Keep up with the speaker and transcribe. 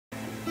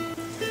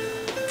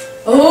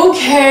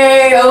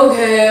Okay.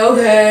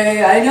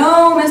 I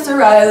know Mr.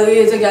 Riley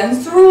is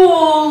against the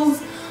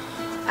rules.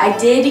 I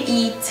did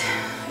eat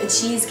a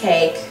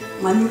cheesecake,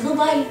 one little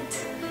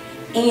bite,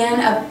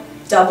 and a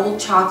double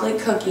chocolate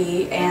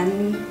cookie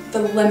and the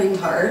lemon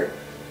tart,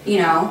 you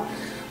know.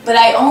 But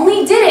I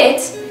only did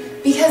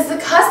it because the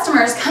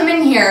customers come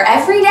in here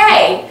every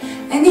day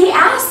and they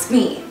ask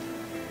me.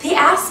 They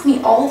ask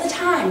me all the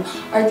time,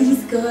 are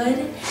these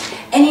good?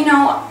 And you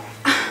know,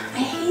 I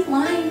hate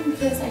lying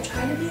because I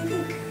try to be a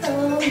good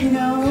girl, you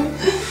know,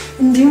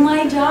 and do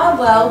my job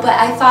well, but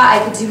I thought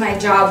I could do my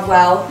job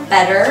well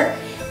better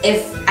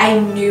if I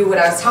knew what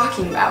I was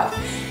talking about.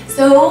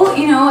 So,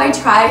 you know, I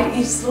tried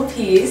each little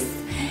piece,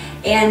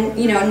 and,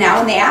 you know, now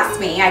when they ask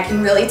me, I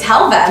can really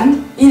tell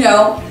them, you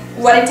know,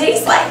 what it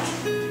tastes like,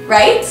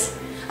 right?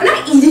 I'm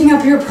not eating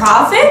up your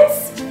profits.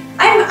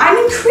 I'm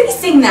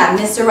increasing them,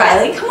 Mr.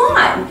 Riley. Come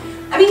on.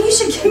 I mean, you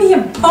should give me a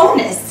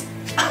bonus.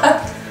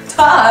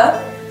 Duh.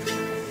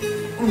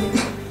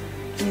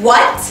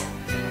 What?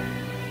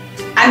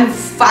 I'm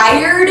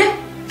fired?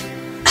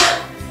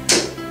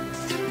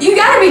 You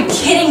gotta be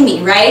kidding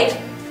me, right?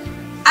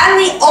 I'm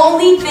the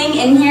only thing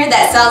in here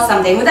that sells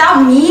something.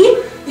 Without me,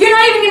 you're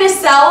not even gonna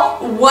sell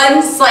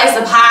one slice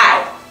of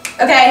pie,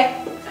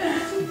 okay?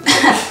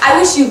 I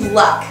wish you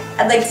luck.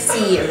 I'd like to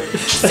see you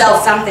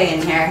sell something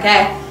in here,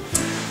 okay?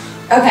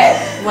 Okay,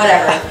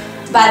 whatever.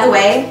 By the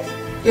way,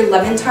 your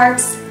lemon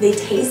tarts, they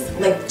taste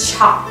like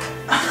chalk.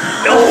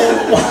 No!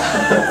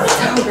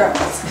 So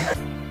gross.